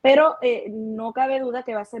 pero no cabe duda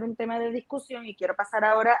que va a ser un tema de discusión. Y quiero pasar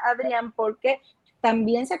ahora a Adrián, porque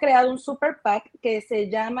también se ha creado un super PAC que se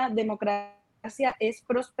llama Democracia es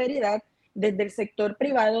Prosperidad, desde el sector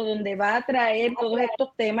privado, donde va a traer todos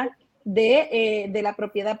estos temas de la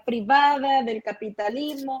propiedad privada, del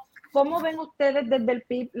capitalismo. ¿Cómo ven ustedes desde el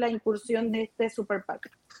PIB la incursión de este super PAC?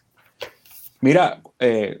 Mira,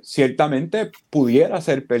 ciertamente pudiera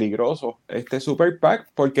ser peligroso este super PAC,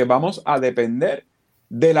 porque vamos a depender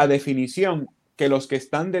de la definición que los que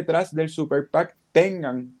están detrás del super PAC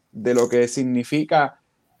tengan de lo que significa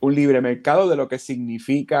un libre mercado, de lo que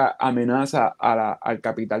significa amenaza al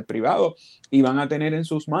capital privado, y van a tener en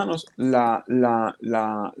sus manos la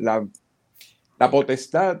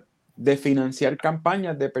potestad de financiar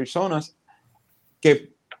campañas de personas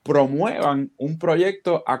que promuevan un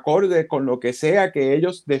proyecto acorde con lo que sea que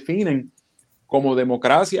ellos definen como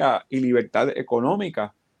democracia y libertad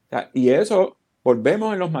económica. O sea, y eso,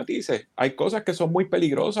 volvemos en los matices, hay cosas que son muy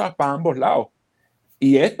peligrosas para ambos lados,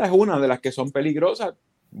 y esta es una de las que son peligrosas,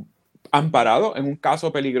 amparado en un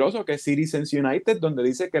caso peligroso que es Citizens United, donde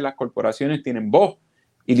dice que las corporaciones tienen voz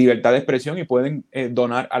y libertad de expresión y pueden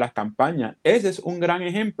donar a las campañas. Ese es un gran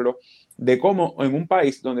ejemplo de cómo en un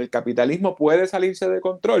país donde el capitalismo puede salirse de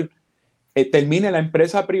control, termine la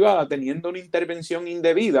empresa privada teniendo una intervención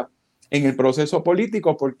indebida en el proceso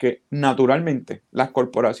político porque naturalmente las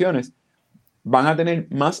corporaciones van a tener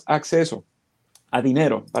más acceso a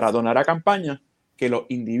dinero para donar a campañas que los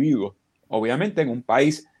individuos. Obviamente en un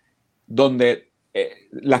país donde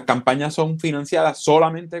las campañas son financiadas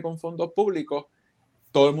solamente con fondos públicos,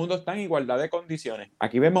 todo el mundo está en igualdad de condiciones.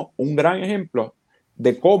 Aquí vemos un gran ejemplo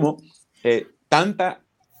de cómo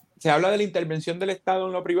se habla de la intervención del Estado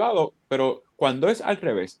en lo privado, pero cuando es al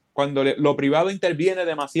revés, cuando lo privado interviene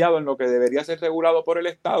demasiado en lo que debería ser regulado por el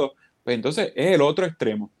Estado, pues entonces es el otro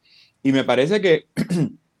extremo. Y me parece que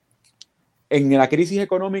en la crisis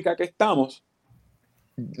económica que estamos,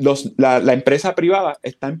 la empresa privada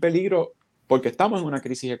está en peligro porque estamos en una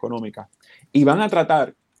crisis económica y van a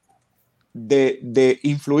tratar de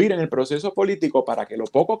influir en el proceso político para que lo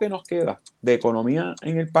poco que nos queda de economía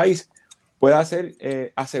en el país pueda ser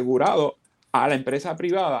asegurado a la empresa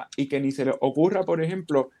privada y que ni se le ocurra, por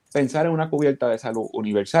ejemplo, pensar en una cubierta de salud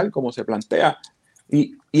universal como se plantea.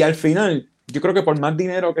 Y al final, yo creo que por más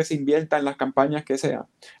dinero que se invierta en las campañas que sea,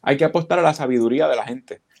 hay que apostar a la sabiduría de la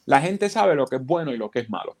gente. La gente sabe lo que es bueno y lo que es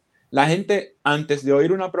malo. La gente, antes de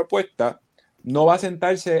oír una propuesta, no va a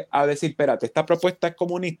sentarse a decir, espérate, esta propuesta es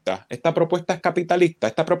comunista, esta propuesta es capitalista,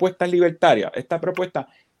 esta propuesta es libertaria, esta propuesta...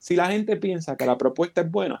 Si la gente piensa que la propuesta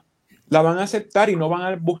es buena, la van a aceptar y no van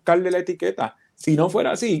a buscarle la etiqueta. Si no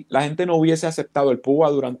fuera así, la gente no hubiese aceptado el PUA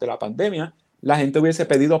durante la pandemia, la gente hubiese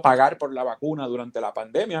pedido pagar por la vacuna durante la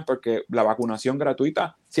pandemia, porque la vacunación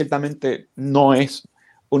gratuita ciertamente no es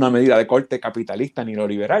una medida de corte capitalista ni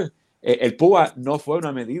neoliberal. El PUA no fue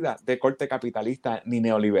una medida de corte capitalista ni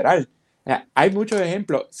neoliberal. Hay muchos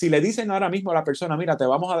ejemplos. Si le dicen ahora mismo a la persona, mira,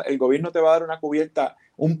 el gobierno te va a dar una cubierta,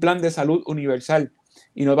 un plan de salud universal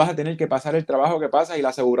y no vas a tener que pasar el trabajo que pasa y la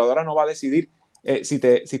aseguradora no va a decidir si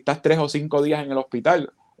estás 3 o 5 días en el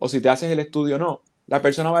hospital o si te haces el estudio o no, la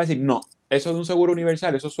persona va a decir, no, eso de un seguro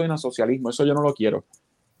universal, eso suena a socialismo, eso yo no lo quiero.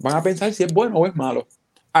 Van a pensar si es bueno o es malo.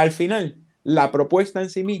 Al final, la propuesta en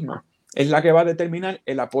sí misma es la que va a determinar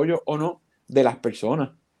el apoyo o no de las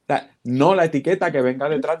personas. No la etiqueta que venga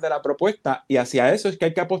detrás de la propuesta, y hacia eso es que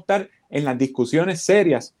hay que apostar en las discusiones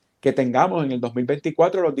serias que tengamos en el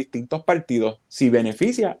 2024 los distintos partidos, si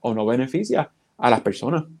beneficia o no beneficia a las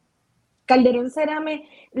personas. Calderón Cerame,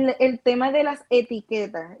 el tema de las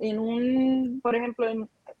etiquetas, por ejemplo,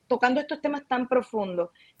 tocando estos temas tan profundos,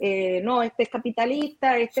 no, este es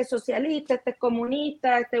capitalista, este es socialista, este es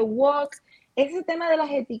comunista, este es woke. Ese tema de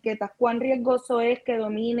las etiquetas, ¿cuán riesgoso es que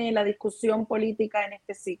domine la discusión política en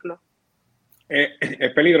este ciclo?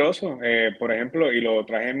 Es peligroso, por ejemplo, y lo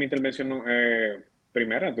traje en mi intervención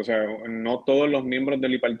primera, entonces no todos los miembros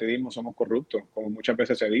del bipartidismo somos corruptos, como muchas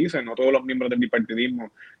veces se dice, no todos los miembros del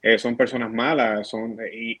bipartidismo son personas malas,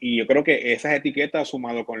 y yo creo que esas etiquetas,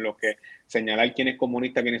 sumado con lo que señalar quién es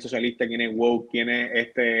comunista, quién es socialista, quién es woke, quién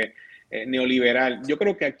es neoliberal. Yo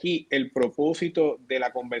creo que aquí el propósito de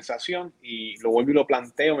la conversación, y lo vuelvo y lo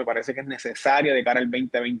planteo, me parece que es necesaria de cara al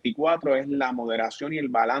 2024, es la moderación y el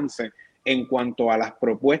balance en cuanto a las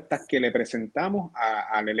propuestas que le presentamos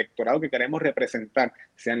al electorado que queremos representar,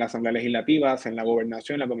 sea en la Asamblea Legislativa, sea en la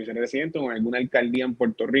Gobernación, en la Comisión de Residentes o en alguna alcaldía en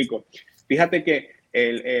Puerto Rico. Fíjate que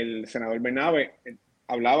el senador Bernabe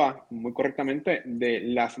hablaba muy correctamente de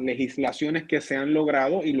las legislaciones que se han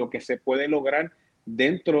logrado y lo que se puede lograr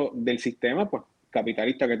dentro del sistema pues,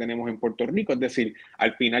 capitalista que tenemos en Puerto Rico. Es decir,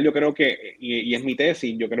 al final yo creo que, y es mi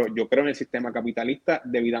tesis, yo creo en el sistema capitalista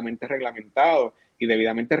debidamente reglamentado y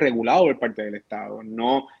debidamente regulado por parte del Estado,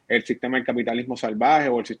 no el sistema del capitalismo salvaje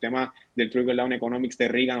o el sistema del trickle-down economics de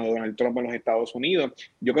Reagan o de Donald Trump en los Estados Unidos.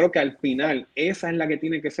 Yo creo que al final esa es la que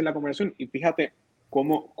tiene que ser la conversación. Y fíjate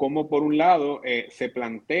cómo por un lado se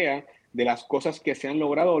plantea de las cosas que se han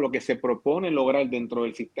logrado o lo que se propone lograr dentro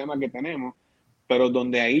del sistema que tenemos, pero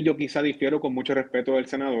donde ahí yo quizá difiero con mucho respeto del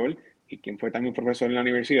senador, y quien fue también profesor en la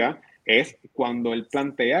universidad, es cuando él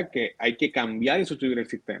plantea que hay que cambiar y sustituir el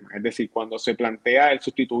sistema. Es decir, cuando se plantea el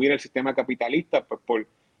sustituir el sistema capitalista, pues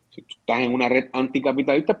si tú estás en una red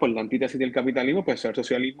anticapitalista, pues la antítesis del capitalismo, pues el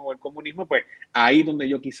socialismo o el comunismo, pues ahí donde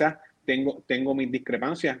yo quizás tengo mis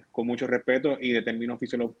discrepancias, con mucho respeto, y de términos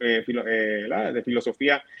de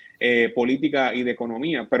filosofía política y de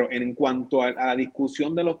economía. Pero en cuanto a la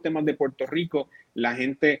discusión de los temas de Puerto Rico, la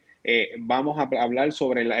gente vamos a hablar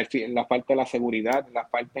sobre la falta de la seguridad, la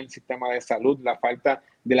falta del sistema de salud, la falta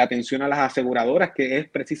de la atención a las aseguradoras, que es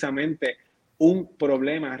precisamente un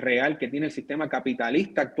problema real que tiene el sistema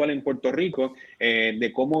capitalista actual en Puerto Rico,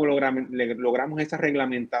 de cómo logramos esa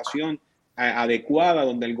reglamentación adecuada,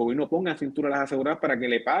 donde el gobierno ponga cintura a las aseguradoras para que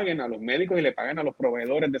le paguen a los médicos y le paguen a los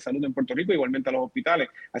proveedores de salud en Puerto Rico, igualmente a los hospitales.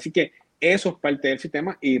 Así que eso es parte del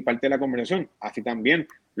sistema y parte de la conversación. Así también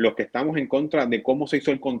los que estamos en contra de cómo se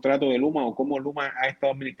hizo el contrato de Luma o cómo Luma ha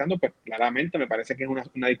estado administrando, pues claramente me parece que es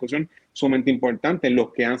una discusión sumamente importante.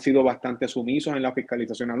 Los que han sido bastante sumisos en la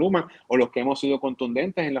fiscalización a Luma o los que hemos sido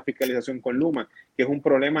contundentes en la fiscalización con Luma, que es un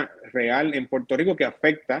problema real en Puerto Rico que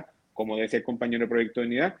afecta, como decía el compañero de Proyecto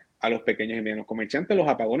Dignidad, a los pequeños y medianos comerciantes. Los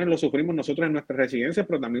apagones los sufrimos nosotros en nuestras residencias,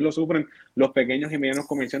 pero también lo sufren los pequeños y medianos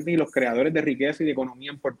comerciantes y los creadores de riqueza y de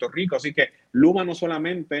economía en Puerto Rico. Así que Luma no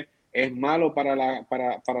solamente es malo para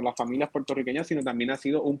las familias puertorriqueñas, sino también ha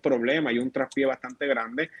sido un problema y un traspié bastante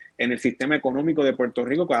grande en el sistema económico de Puerto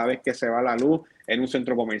Rico cada vez que se va la luz en un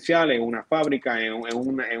centro comercial, en una fábrica, en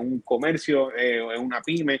un comercio, en una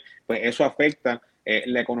pyme, pues eso afecta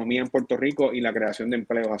la economía en Puerto Rico y la creación de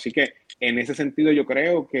empleos. Así que en ese sentido yo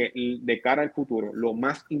creo que de cara al futuro lo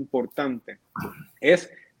más importante es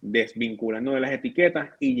desvincularnos de las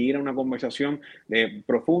etiquetas y ir a una conversación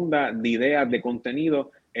profunda de ideas, de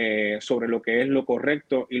contenido sobre lo que es lo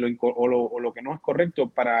correcto y lo que no es correcto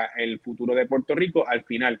para el futuro de Puerto Rico. Al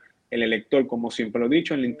final, el elector, como siempre lo he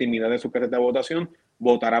dicho, en la intimidad de su caseta de votación,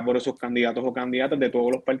 votará por esos candidatos o candidatas de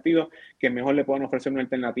todos los partidos que mejor le puedan ofrecer una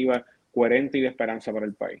alternativa coherente y de esperanza para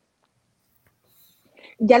el país.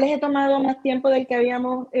 Ya les he tomado más tiempo del que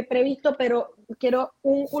habíamos previsto, pero quiero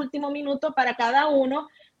un último minuto para cada uno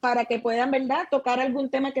para que puedan, ¿verdad?, tocar algún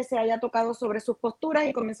tema que se haya tocado sobre sus posturas,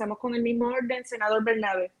 y comenzamos con el mismo orden. Senador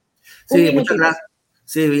Bernabe. Sí, muchas gracias.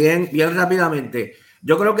 Sí, bien rápidamente.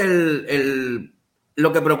 Yo creo que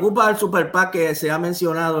lo que preocupa al Super PAC que se ha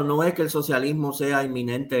mencionado no es que el socialismo sea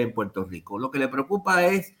inminente en Puerto Rico. Lo que le preocupa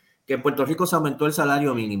es que en Puerto Rico se aumentó el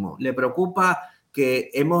salario mínimo. Le preocupa que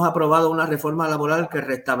hemos aprobado una reforma laboral que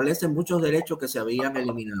restablece muchos derechos que se habían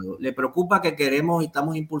eliminado. Le preocupa que queremos y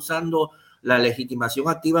estamos impulsando la legitimación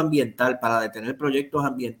activa ambiental para detener proyectos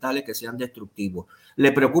ambientales que sean destructivos.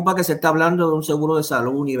 Le preocupa que se está hablando de un seguro de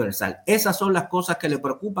salud universal. Esas son las cosas que le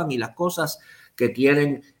preocupan y las cosas que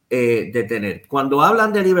quieren detener. Cuando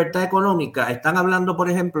hablan de libertad económica, están hablando, por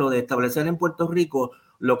ejemplo, de establecer en Puerto Rico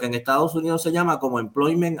lo que en Estados Unidos se llama como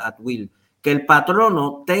employment at will, que el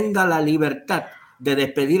patrono tenga la libertad de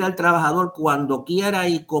despedir al trabajador cuando quiera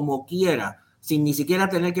y como quiera, sin ni siquiera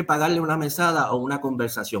tener que pagarle una mesada o una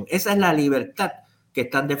conversación. Esa es la libertad que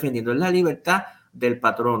están defendiendo, es la libertad del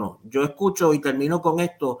patrono. Yo escucho, y termino con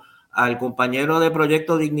esto, al compañero de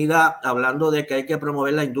Proyecto Dignidad hablando de que hay que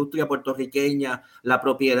promover la industria puertorriqueña, la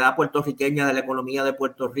propiedad puertorriqueña de la economía de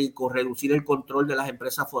Puerto Rico, reducir el control de las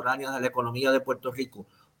empresas foráneas de la economía de Puerto Rico.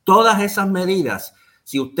 Todas esas medidas,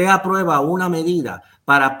 si usted aprueba una medida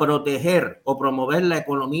para proteger o promover la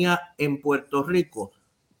economía en Puerto Rico,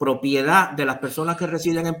 propiedad de las personas que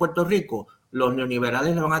residen en Puerto Rico, los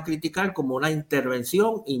neoliberales lo van a criticar como una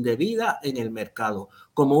intervención indebida en el mercado,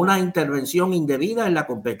 como una intervención indebida en la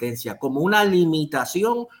competencia, como una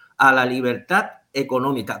limitación a la libertad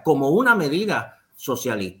económica, como una medida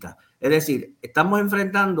socialista. Es decir, estamos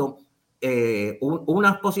enfrentando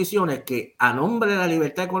unas posiciones que a nombre de la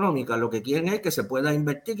libertad económica lo que quieren es que se pueda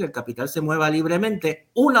invertir, que el capital se mueva libremente,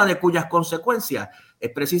 una de cuyas consecuencias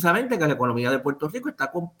es precisamente que la economía de Puerto Rico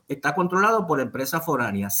está controlada por empresas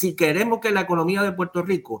foráneas. Si queremos que la economía de Puerto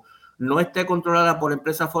Rico no esté controlada por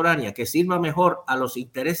empresas foráneas, que sirva mejor a los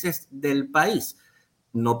intereses del país,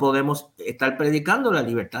 no podemos estar predicando la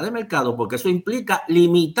libertad de mercado, porque eso implica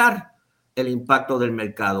limitar el impacto del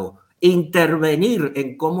mercado, intervenir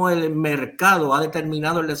en cómo el mercado ha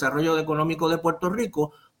determinado el desarrollo económico de Puerto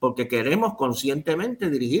Rico, porque queremos conscientemente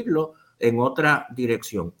dirigirlo en otra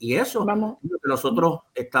dirección. Y eso es lo que nosotros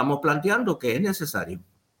estamos planteando que es necesario.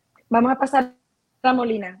 Vamos a pasar a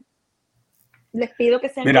Molina. Les pido que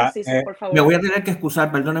sean concisos, por favor. Me voy a tener que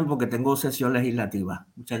excusar, perdonen, porque tengo sesión legislativa.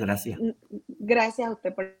 Muchas gracias. Gracias a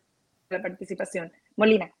usted por la participación.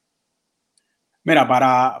 Molina. Mira,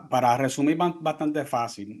 para resumir bastante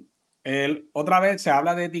fácil. Otra vez se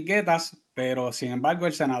habla de etiquetas, pero sin embargo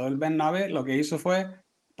el senador Bernabe lo que hizo fue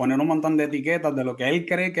poner un montón de etiquetas de lo que él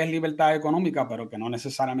cree que es libertad económica, pero que no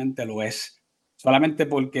necesariamente lo es. Solamente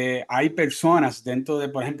porque hay personas dentro de,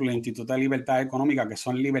 por ejemplo, el Instituto de Libertad Económica que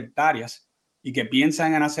son libertarias y que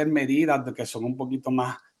piensan en hacer medidas que son un poquito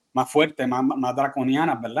más fuertes, más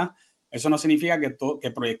draconianas, ¿verdad? Eso no significa que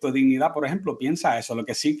Proyecto de Dignidad, por ejemplo, piensa eso. Lo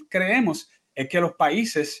que sí creemos es que los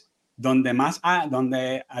países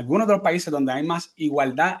algunos de los países donde hay más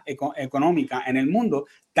igualdad económica en el mundo,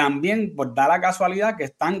 también da la casualidad que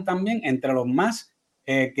están también entre los más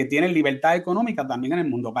que tienen libertad económica también en el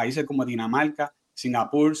mundo. Países como Dinamarca,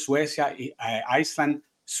 Singapur, Suecia, Island,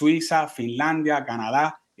 Suiza, Finlandia,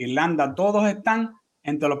 Canadá, Irlanda, todos están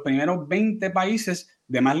entre los primeros 20 países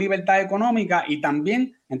de más libertad económica y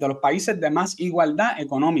también entre los países de más igualdad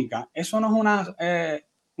económica. Eso no es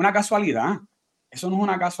una casualidad. Eso no es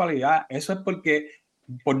una casualidad. Eso es porque,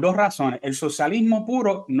 por dos razones. El socialismo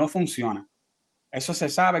puro no funciona. Eso se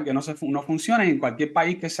sabe que no funciona en cualquier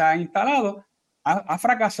país que se ha instalado, ha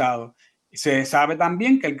fracasado. Se sabe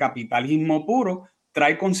también que el capitalismo puro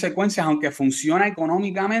trae consecuencias, aunque funciona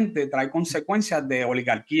económicamente, trae consecuencias de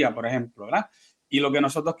oligarquía, por ejemplo, ¿verdad? Y lo que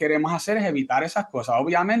nosotros queremos hacer es evitar esas cosas.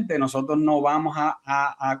 Obviamente, nosotros no vamos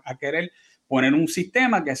a querer poner un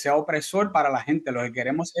sistema que sea opresor para la gente. Lo que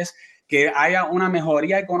queremos es que haya una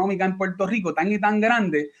mejoría económica en Puerto Rico tan y tan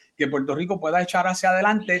grande que Puerto Rico pueda echar hacia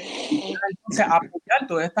adelante y pueda entonces apoyar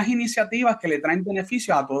todas estas iniciativas que le traen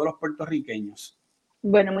beneficios a todos los puertorriqueños.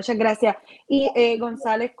 Bueno, muchas gracias. Y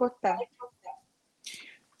González Costa.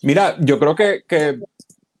 Mira, yo creo que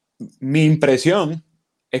mi impresión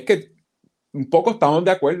es que un poco estamos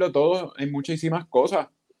de acuerdo todos en muchísimas cosas.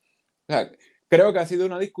 O sea, creo que ha sido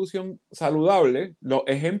una discusión saludable. Los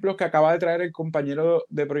ejemplos que acaba de traer el compañero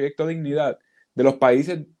de Proyecto Dignidad de los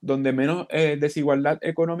países donde menos desigualdad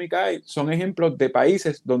económica hay son ejemplos de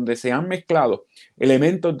países donde se han mezclado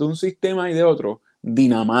elementos de un sistema y de otro.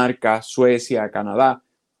 Dinamarca, Suecia, Canadá,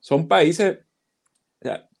 son países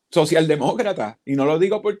socialdemócratas. Y no lo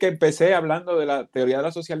digo porque empecé hablando de la teoría de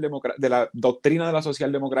la socialdemocracia, de la doctrina de la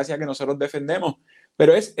socialdemocracia que nosotros defendemos,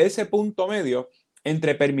 pero es ese punto medio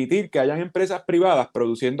entre permitir que hayan empresas privadas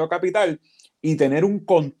produciendo capital y tener un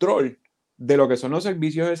control de lo que son los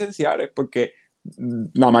servicios esenciales, porque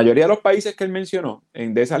la mayoría de los países que él mencionó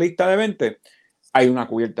de esa lista de 20 hay una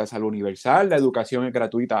cubierta de salud universal, la educación es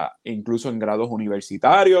gratuita incluso en grados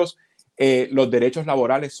universitarios, los derechos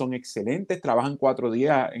laborales son excelentes, trabajan 4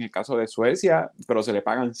 días en el caso de Suecia, pero se le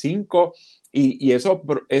pagan 5 y eso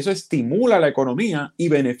estimula la economía y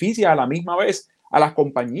beneficia a la misma vez a las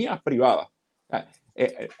compañías privadas.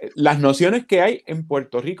 Las nociones que hay en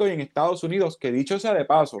Puerto Rico y en Estados Unidos, que dicho sea de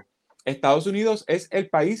paso, Estados Unidos es el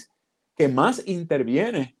país que más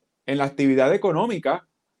interviene en la actividad económica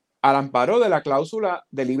al amparo de la cláusula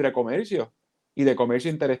de libre comercio y de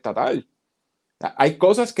comercio interestatal. Hay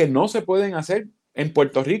cosas que no se pueden hacer en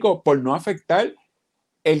Puerto Rico por no afectar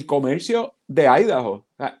el comercio de Idaho.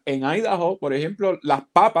 En Idaho, por ejemplo, las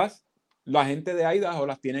papas, la gente de Idaho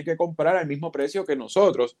las tiene que comprar al mismo precio que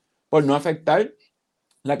nosotros por no afectar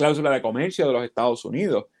la cláusula de comercio de los Estados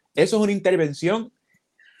Unidos. Eso es una intervención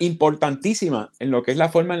importantísima en lo que es la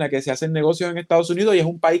forma en la que se hacen negocios en Estados Unidos y es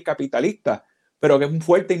un país capitalista, pero que es un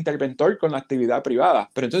fuerte interventor con la actividad privada.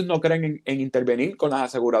 Pero entonces no creen en intervenir con las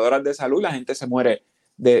aseguradoras de salud, la gente se muere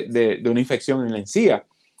de una infección en la encía.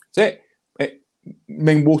 O sea,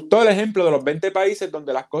 me gustó el ejemplo de los 20 países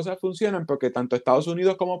donde las cosas funcionan, porque tanto Estados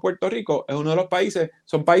Unidos como Puerto Rico es uno de los países,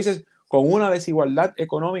 son países con una desigualdad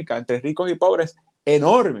económica entre ricos y pobres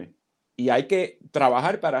enorme. Y hay que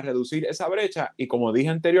trabajar para reducir esa brecha. Y como dije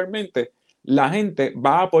anteriormente, la gente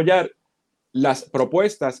va a apoyar las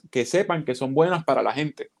propuestas que sepan que son buenas para la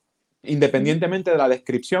gente, independientemente de la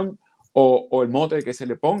descripción o el mote que se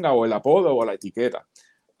le ponga, o el apodo o la etiqueta.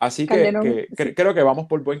 Así que creo que vamos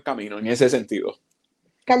por buen camino en ese sentido.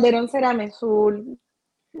 Calderón Cerame, su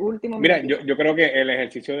último. Mira, yo creo que el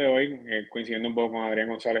ejercicio de hoy, coincidiendo un poco con Adrián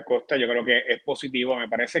González Costa, yo creo que es positivo. Me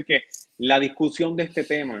parece que la discusión de este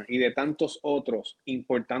tema y de tantos otros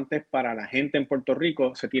importantes para la gente en Puerto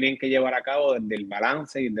Rico se tienen que llevar a cabo desde el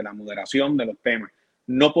balance y de la moderación de los temas.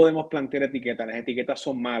 No podemos plantear etiquetas, las etiquetas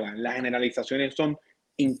son malas, las generalizaciones son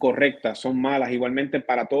incorrectas, son malas, igualmente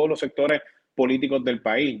para todos los sectores políticos del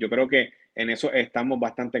país. Yo creo que en eso estamos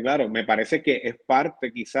bastante claros. Me parece que es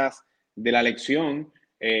parte quizás de la lección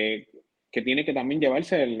que tiene que también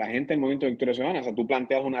llevarse la gente del Movimiento Victoria Cuidadana. O sea, tú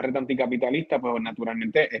planteas una red anticapitalista, pues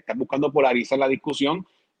naturalmente estás buscando polarizar la discusión,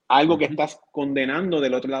 algo que estás condenando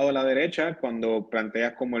del otro lado de la derecha cuando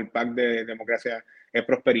planteas como el pacto de democracia,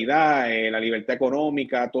 prosperidad, la libertad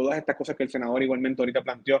económica, todas estas cosas que el senador igualmente ahorita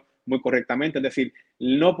planteó muy correctamente. Es decir,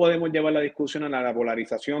 no podemos llevar la discusión a la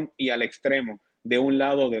polarización y al extremo de un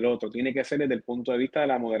lado o del otro. Tiene que ser desde el punto de vista de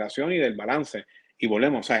la moderación y del balance. Y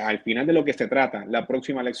volvemos, o sea, al final de lo que se trata, la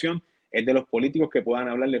próxima elección es de los políticos que puedan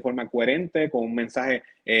hablar de forma coherente, con un mensaje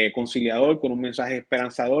conciliador, con un mensaje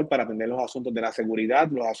esperanzador para atender los asuntos de la seguridad,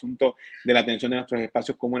 los asuntos de la atención de nuestros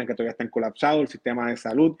espacios comunes que todavía están colapsados, el sistema de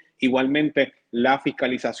salud, igualmente la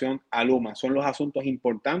fiscalización a Luma. Son los asuntos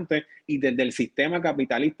importantes y desde el sistema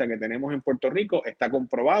capitalista que tenemos en Puerto Rico está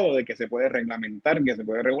comprobado de que se puede reglamentar, que se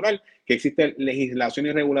puede regular, que existe legislación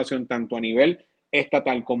y regulación tanto a nivel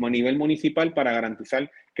estatal como a nivel municipal para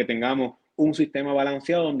garantizar que tengamos un sistema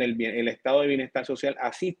balanceado donde el estado de bienestar social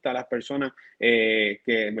asista a las personas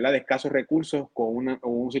 ¿verdad?, de escasos recursos con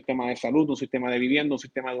un sistema de salud, un sistema de vivienda, un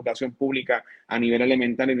sistema de educación pública a nivel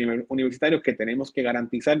elemental y nivel universitario que tenemos que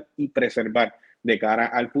garantizar y preservar de cara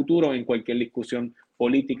al futuro en cualquier discusión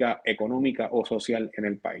política, económica o social en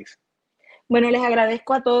el país. Bueno, les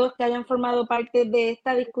agradezco a todos que hayan formado parte de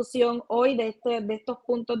esta discusión hoy, de estos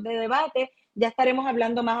puntos de debate. Ya estaremos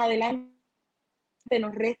hablando más adelante.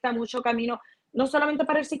 Nos resta mucho camino, no solamente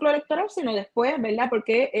para el ciclo electoral, sino después, ¿verdad?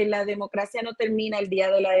 Porque la democracia no termina el día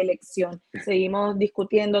de la elección. Seguimos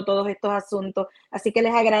discutiendo todos estos asuntos. Así que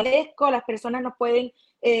les agradezco. Las personas nos pueden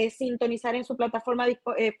sintonizar en su plataforma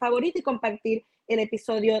favorita y compartir el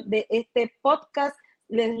episodio de este podcast.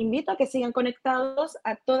 Les invito a que sigan conectados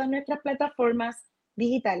a todas nuestras plataformas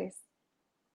digitales.